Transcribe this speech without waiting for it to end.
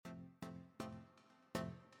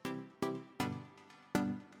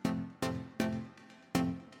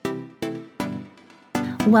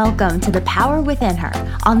Welcome to The Power Within Her.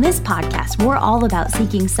 On this podcast, we're all about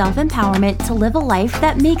seeking self-empowerment to live a life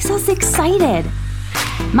that makes us excited.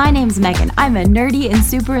 My name's Megan. I'm a nerdy and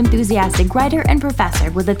super enthusiastic writer and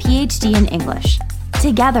professor with a PhD in English.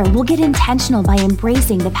 Together, we'll get intentional by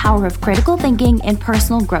embracing the power of critical thinking and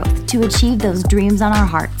personal growth to achieve those dreams on our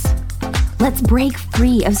hearts. Let's break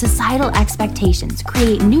free of societal expectations,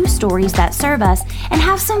 create new stories that serve us, and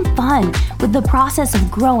have some fun with the process of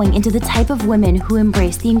growing into the type of women who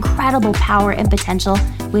embrace the incredible power and potential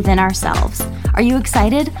within ourselves. Are you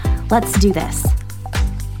excited? Let's do this.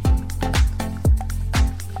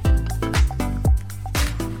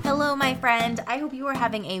 Hello, my friend. I hope you are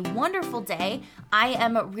having a wonderful day. I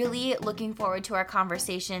am really looking forward to our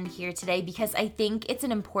conversation here today because I think it's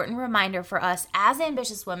an important reminder for us as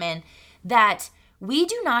ambitious women that we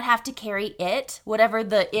do not have to carry it, whatever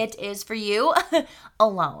the it is for you,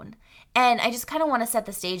 alone. And I just kind of want to set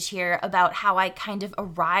the stage here about how I kind of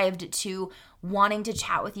arrived to wanting to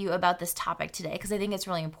chat with you about this topic today because I think it's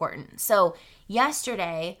really important. So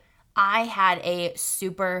yesterday, I had a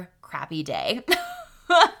super crappy day.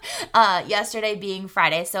 Yesterday being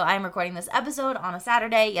Friday. So I'm recording this episode on a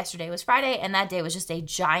Saturday. Yesterday was Friday, and that day was just a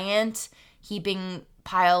giant heaping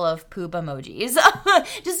pile of poop emojis.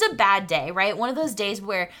 Just a bad day, right? One of those days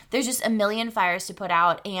where there's just a million fires to put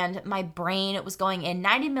out and my brain was going in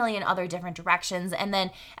 90 million other different directions. And then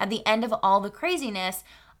at the end of all the craziness,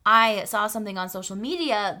 I saw something on social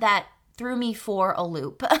media that threw me for a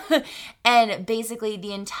loop. And basically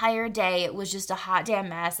the entire day was just a hot damn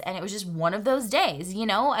mess. And it was just one of those days, you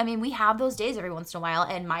know? I mean, we have those days every once in a while,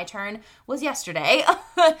 and my turn was yesterday.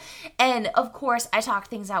 And of course, I talked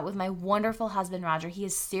things out with my wonderful husband, Roger. He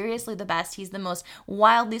is seriously the best. He's the most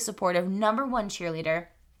wildly supportive, number one cheerleader.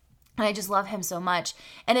 And I just love him so much.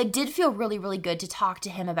 And it did feel really, really good to talk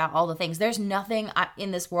to him about all the things. There's nothing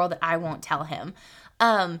in this world that I won't tell him.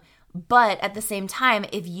 But at the same time,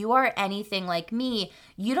 if you are anything like me,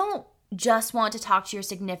 you don't just want to talk to your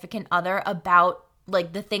significant other about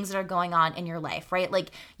like the things that are going on in your life, right?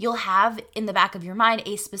 Like you'll have in the back of your mind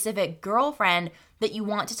a specific girlfriend that you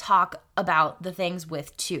want to talk about the things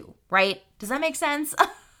with too, right? Does that make sense?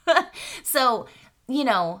 So, you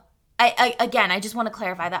know, I just want to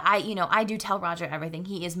clarify that I do tell Roger everything.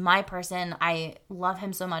 He is my person. I love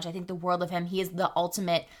him so much. I think the world of him. He is the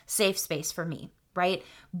ultimate safe space for me. Right?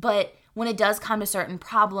 But when it does come to certain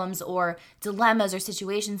problems or dilemmas or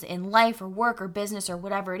situations in life or work or business or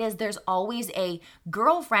whatever it is, there's always a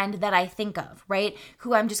girlfriend that I think of, right?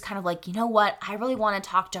 Who I'm just kind of like, you know what? I really want to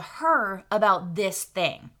talk to her about this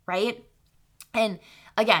thing, right? And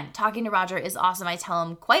again, talking to Roger is awesome. I tell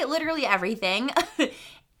him quite literally everything.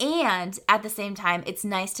 And at the same time, it's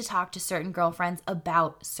nice to talk to certain girlfriends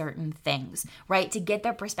about certain things, right? To get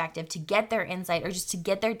their perspective, to get their insight, or just to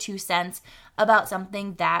get their 2 cents about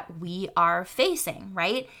something that we are facing,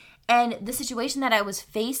 right? And the situation that I was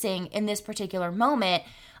facing in this particular moment,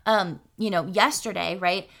 yesterday,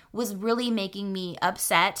 right, was really making me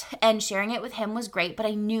upset, and sharing it with him was great, but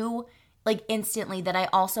I knew like instantly that I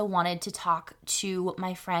also wanted to talk to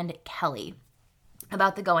my friend Kelly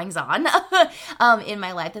about the goings on in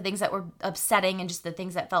my life, the things that were upsetting and just the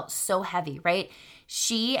things that felt so heavy, right?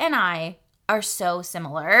 She and I are so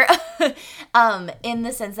similar in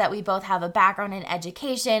the sense that we both have a background in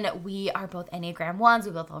education. We are both Enneagram 1s.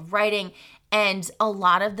 We both love writing, and a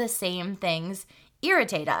lot of the same things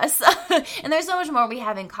irritate us. And there's so much more we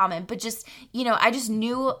have in common, but just, I just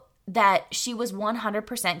knew that she was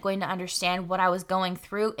 100% going to understand what I was going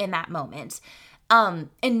through in that moment. And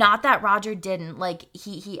not that Roger didn't, like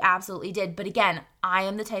he absolutely did. But again, I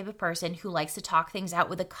am the type of person who likes to talk things out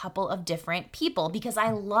with a couple of different people because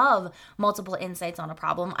I love multiple insights on a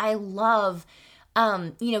problem. I love,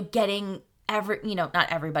 getting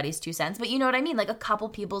not everybody's 2 cents, but you know what I mean? Like a couple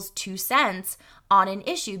people's 2 cents on an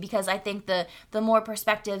issue, because I think the more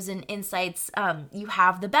perspectives and insights, you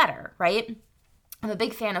have, the better, right? I'm a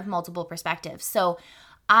big fan of multiple perspectives. So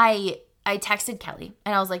I texted Kelly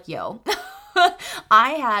and I was like, yo, I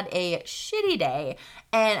had a shitty day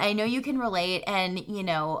and I know you can relate. And,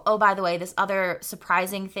 oh, by the way, this other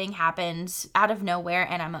surprising thing happened out of nowhere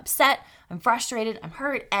and I'm upset, I'm frustrated, I'm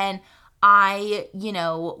hurt, and I,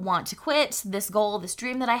 want to quit this goal, this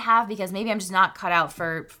dream that I have because maybe I'm just not cut out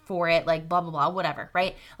for it, like blah, blah, blah, whatever,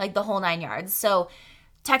 right? Like the whole 9 yards. So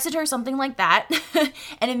texted her something like that.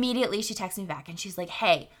 And immediately she texts me back and she's like,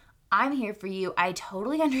 hey, I'm here for you. I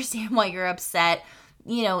totally understand why you're upset.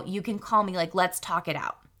 You can call me, like, let's talk it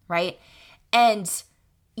out, right? And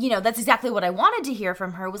that's exactly what I wanted to hear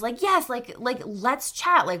from her, was like, yes, like let's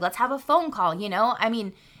chat, like let's have a phone call, I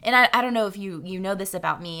mean, and I don't know if you know this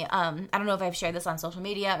about me. I don't know if I've shared this on social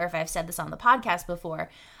media or if I've said this on the podcast before.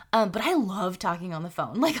 But I love talking on the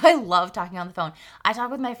phone. Like, I love talking on the phone. I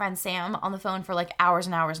talk with my friend Sam on the phone for like hours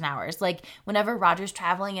and hours and hours. Like, whenever Roger's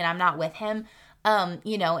traveling and I'm not with him, and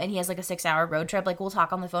he has like a 6-hour road trip, like we'll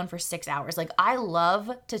talk on the phone for 6 hours. Like, I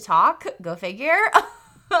love to talk, go figure.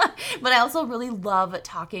 But I also really love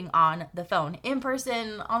talking on the phone, in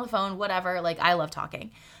person, on the phone, whatever. Like, I love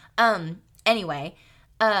talking. Anyway,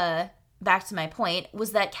 back to my point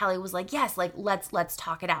was that Kelly was like, yes, like let's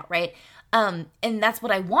talk it out, right? And that's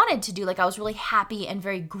what I wanted to do. Like, I was really happy and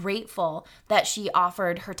very grateful that she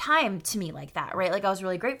offered her time to me like that, right? Like, I was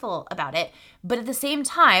really grateful about it. But at the same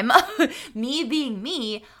time, me being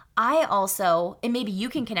me, I also, and maybe you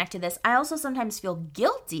can connect to this, I also sometimes feel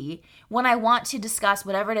guilty when I want to discuss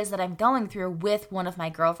whatever it is that I'm going through with one of my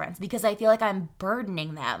girlfriends, because I feel like I'm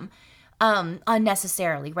burdening them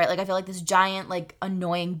unnecessarily, right? Like, I feel like this giant, like,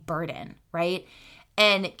 annoying burden, right?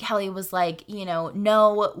 And Kelly was like,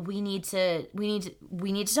 no, we need to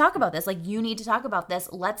talk about this. Like, you need to talk about this.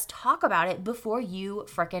 Let's talk about it before you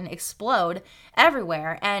frickin' explode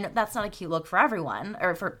everywhere. And that's not a cute look for everyone,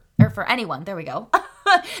 or for anyone. There we go.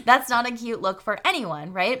 That's not a cute look for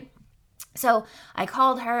anyone, right? So I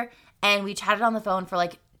called her and we chatted on the phone for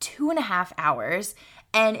like 2.5 hours.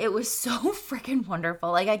 And it was so freaking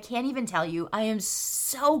wonderful. Like, I can't even tell you. I am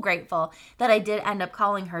so grateful that I did end up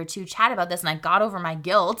calling her to chat about this. And I got over my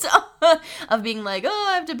guilt of being like, oh,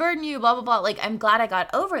 I have to burden you, blah, blah, blah. Like, I'm glad I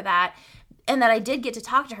got over that. And that I did get to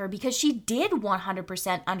talk to her, because she did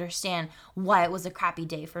 100% understand why it was a crappy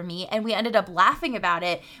day for me. And we ended up laughing about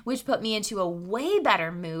it, which put me into a way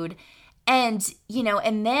better mood. And,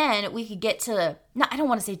 and then we could get to, I don't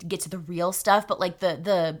want to say to get to the real stuff, but like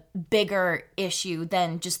the bigger issue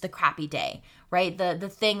than just the crappy day, right? The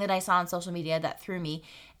thing that I saw on social media that threw me.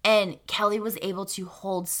 And Kelly was able to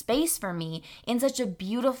hold space for me in such a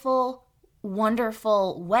beautiful,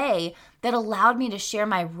 wonderful way that allowed me to share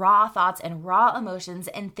my raw thoughts and raw emotions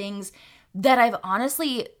and things that I've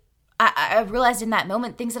honestly, I realized in that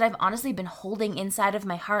moment, things that I've honestly been holding inside of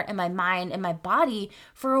my heart and my mind and my body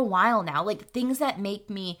for a while now. Like, things that make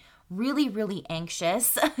me really, really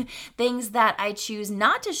anxious, things that I choose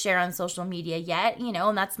not to share on social media yet,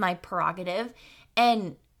 and that's my prerogative,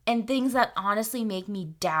 and things that honestly make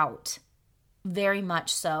me doubt, very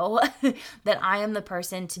much so, that I am the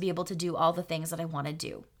person to be able to do all the things that I want to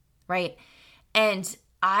do, right? And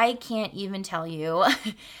I can't even tell you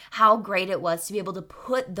how great it was to be able to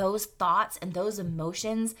put those thoughts and those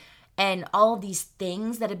emotions and all of these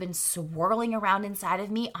things that have been swirling around inside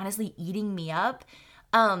of me, honestly eating me up,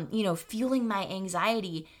 fueling my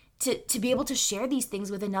anxiety, to be able to share these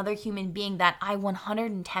things with another human being that I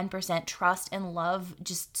 110% trust and love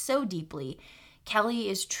just so deeply. Kelly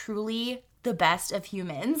is truly the best of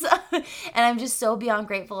humans. And I'm just so beyond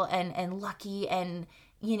grateful and lucky and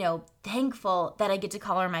thankful that I get to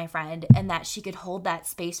call her my friend and that she could hold that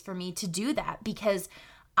space for me to do that, because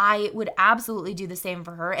I would absolutely do the same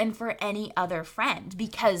for her and for any other friend,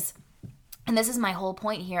 because, and this is my whole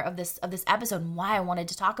point here of this episode and why I wanted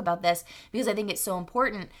to talk about this, because I think it's so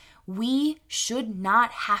important. We should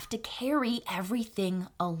not have to carry everything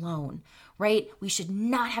alone, right? We should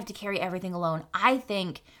not have to carry everything alone. I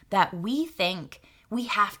think that we think we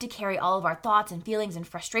have to carry all of our thoughts and feelings and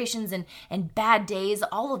frustrations and bad days,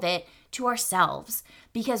 all of it, to ourselves,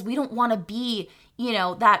 because we don't want to be,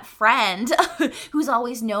 that friend who's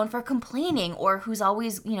always known for complaining, or who's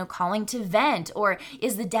always, calling to vent, or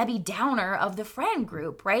is the Debbie Downer of the friend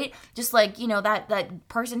group, right? Just like, that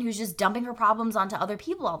person who's just dumping her problems onto other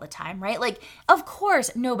people all the time, right? Like, of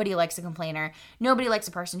course, nobody likes a complainer. Nobody likes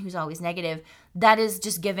a person who's always negative. That is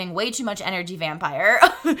just giving way too much energy vampire,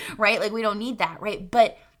 right? Like, we don't need that, right?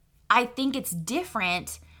 But I think it's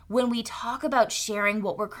different when we talk about sharing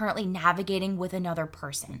what we're currently navigating with another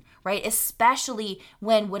person, right? Especially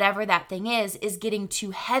when whatever that thing is getting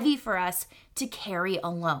too heavy for us to carry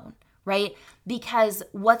alone, right? Because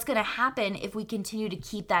what's going to happen if we continue to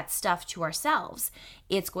keep that stuff to ourselves?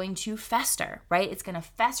 It's going to fester, right? It's going to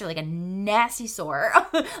fester like a nasty sore,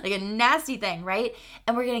 like a nasty thing, right?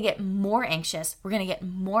 And we're going to get more anxious. We're going to get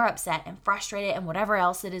more upset and frustrated and whatever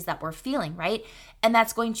else it is that we're feeling, right? And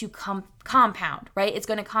that's going to compound, right? It's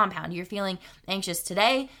going to compound. You're feeling anxious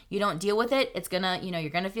today. You don't deal with it. It's going to,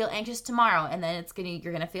 you're going to feel anxious tomorrow, and then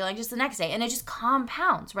you're going to feel anxious the next day, and it just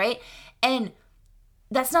compounds, right? And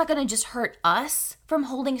that's not going to just hurt us from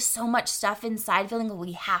holding so much stuff inside, feeling like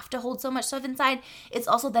we have to hold so much stuff inside. It's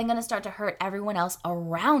also then going to start to hurt everyone else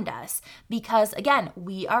around us because, again,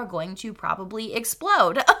 we are going to probably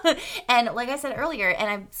explode. And like I said earlier, and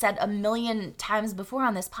I've said a million times before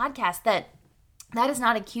on this podcast, that is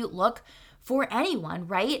not a cute look for anyone,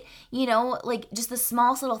 right? You know, like just the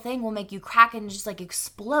smallest little thing will make you crack and just like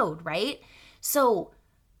explode, right? So,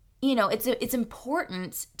 you know, it's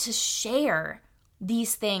important to share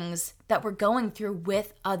these things that we're going through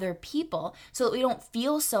with other people so that we don't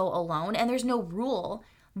feel so alone. And there's no rule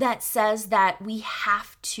that says that we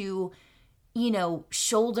have to, you know,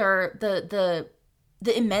 shoulder the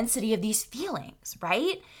immensity of these feelings,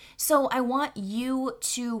 right? So I want you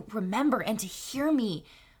to remember and to hear me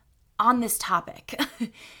on this topic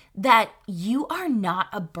that you are not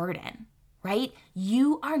a burden, right?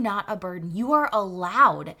 You are not a burden. You are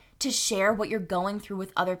allowed to share what you're going through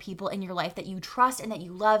with other people in your life that you trust and that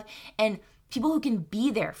you love, and people who can be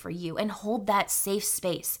there for you and hold that safe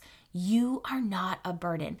space. You are not a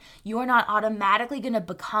burden. You are not automatically going to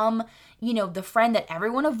become, you know, the friend that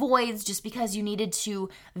everyone avoids just because you needed to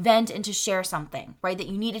vent and to share something, right? That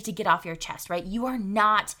you needed to get off your chest, right? You are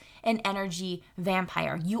not an energy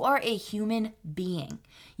vampire. You are a human being.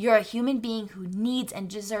 You're a human being who needs and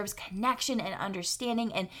deserves connection and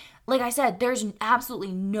understanding. And like I said, there's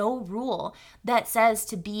absolutely no rule that says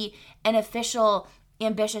to be an official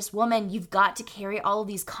ambitious woman, you've got to carry all of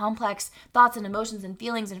these complex thoughts and emotions and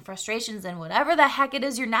feelings and frustrations and whatever the heck it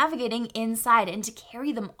is you're navigating inside, and to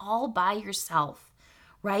carry them all by yourself,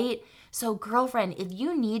 right? So girlfriend, if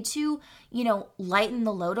you need to, you know, lighten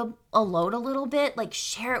the load a little bit, like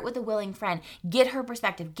share it with a willing friend, get her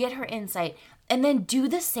perspective, get her insight, and then do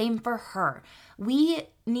the same for her. We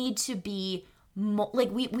need to be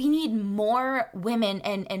we need more women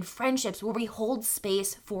and friendships where we hold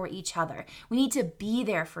space for each other. We need to be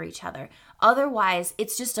there for each other. Otherwise,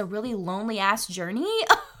 it's just a really lonely ass journey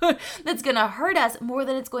that's going to hurt us more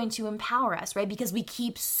than it's going to empower us, right? Because we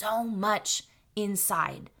keep so much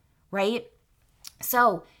inside, right?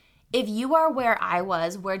 So if you are where I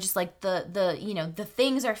was, where just like the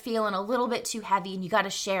things are feeling a little bit too heavy and you got to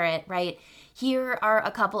share it, right? Here are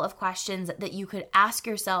a couple of questions that you could ask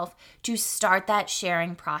yourself to start that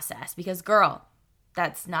sharing process. Because girl,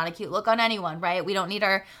 that's not a cute look on anyone, right? We don't need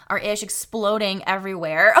our ish exploding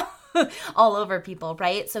everywhere all over people,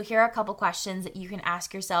 right? So here are a couple questions that you can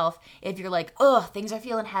ask yourself if you're like, oh, things are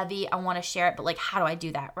feeling heavy, I want to share it, but like, how do I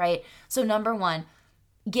do that, right? So number one,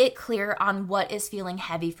 get clear on what is feeling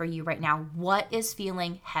heavy for you right now. What is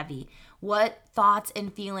feeling heavy? What thoughts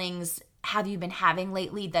and feelings have you been having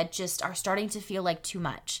lately that just are starting to feel like too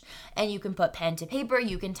much? And you can put pen to paper,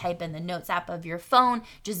 you can type in the notes app of your phone,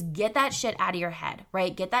 just get that shit out of your head,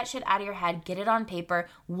 right? Get that shit out of your head, get it on paper.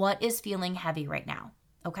 What is feeling heavy right now?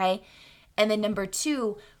 Okay? And then number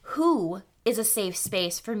two, who is a safe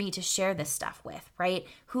space for me to share this stuff with, right?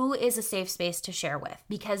 Who is a safe space to share with?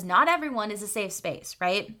 Because not everyone is a safe space,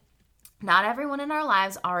 right? Not everyone in our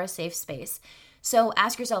lives are a safe space. So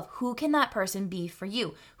ask yourself, who can that person be for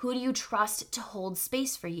you? Who do you trust to hold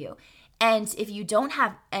space for you? And if you don't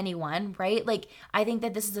have anyone, right, like I think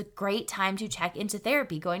that this is a great time to check into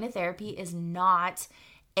therapy. Going to therapy is not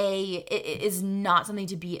something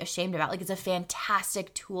to be ashamed about. Like, it's a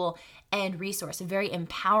fantastic tool and resource, a very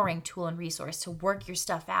empowering tool and resource to work your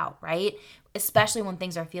stuff out, right? Especially when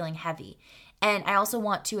things are feeling heavy. And I also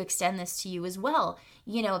want to extend this to you as well.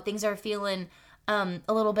 You know, if things are feeling a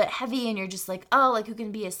little bit heavy and you're just like, oh, like who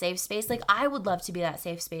can be a safe space? Like, I would love to be that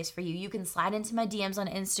safe space for you. You can slide into my DMs on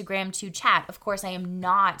Instagram to chat. Of course, I am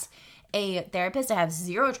not a therapist. I have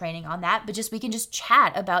zero training on that, but we can just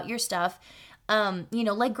chat about your stuff.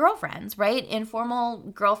 Like girlfriends, right? Informal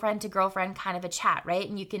girlfriend to girlfriend kind of a chat, right?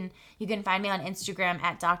 And you can find me on Instagram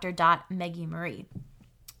at dr.meggiemarie.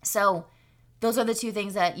 So those are the two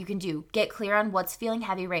things that you can do. Get clear on what's feeling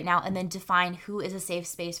heavy right now, and then define who is a safe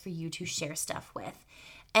space for you to share stuff with.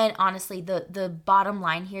 And honestly, the bottom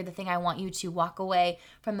line here, the thing I want you to walk away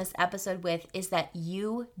from this episode with is that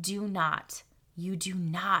you do not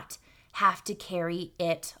have to carry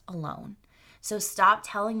it alone. So stop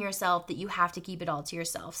telling yourself that you have to keep it all to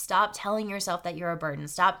yourself. Stop telling yourself that you're a burden.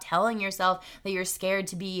 Stop telling yourself that you're scared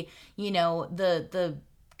to be, the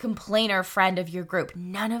complainer friend of your group.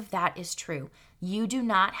 None of that is true. You do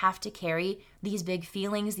not have to carry these big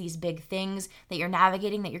feelings, these big things that you're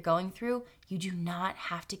navigating, that you're going through. You do not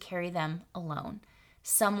have to carry them alone.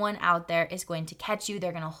 Someone out there is going to catch you.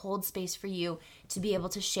 They're going to hold space for you to be able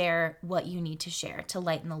to share what you need to share to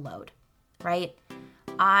lighten the load, right?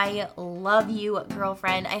 I love you,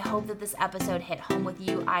 girlfriend. I hope that this episode hit home with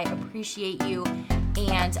you. I appreciate you.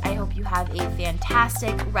 And I hope you have a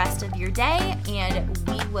fantastic rest of your day, and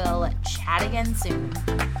we will chat again soon.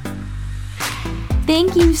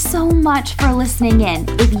 Thank you so much for listening in.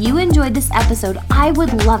 If you enjoyed this episode, I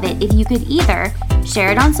would love it if you could either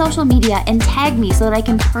share it on social media and tag me so that I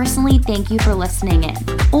can personally thank you for listening in.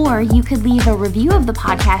 Or you could leave a review of the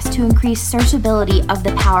podcast to increase searchability of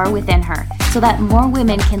The Power Within Her so that more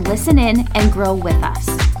women can listen in and grow with us.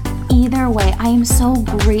 Either way, I am so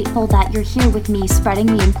grateful that you're here with me spreading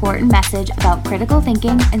the important message about critical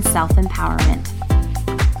thinking and self-empowerment.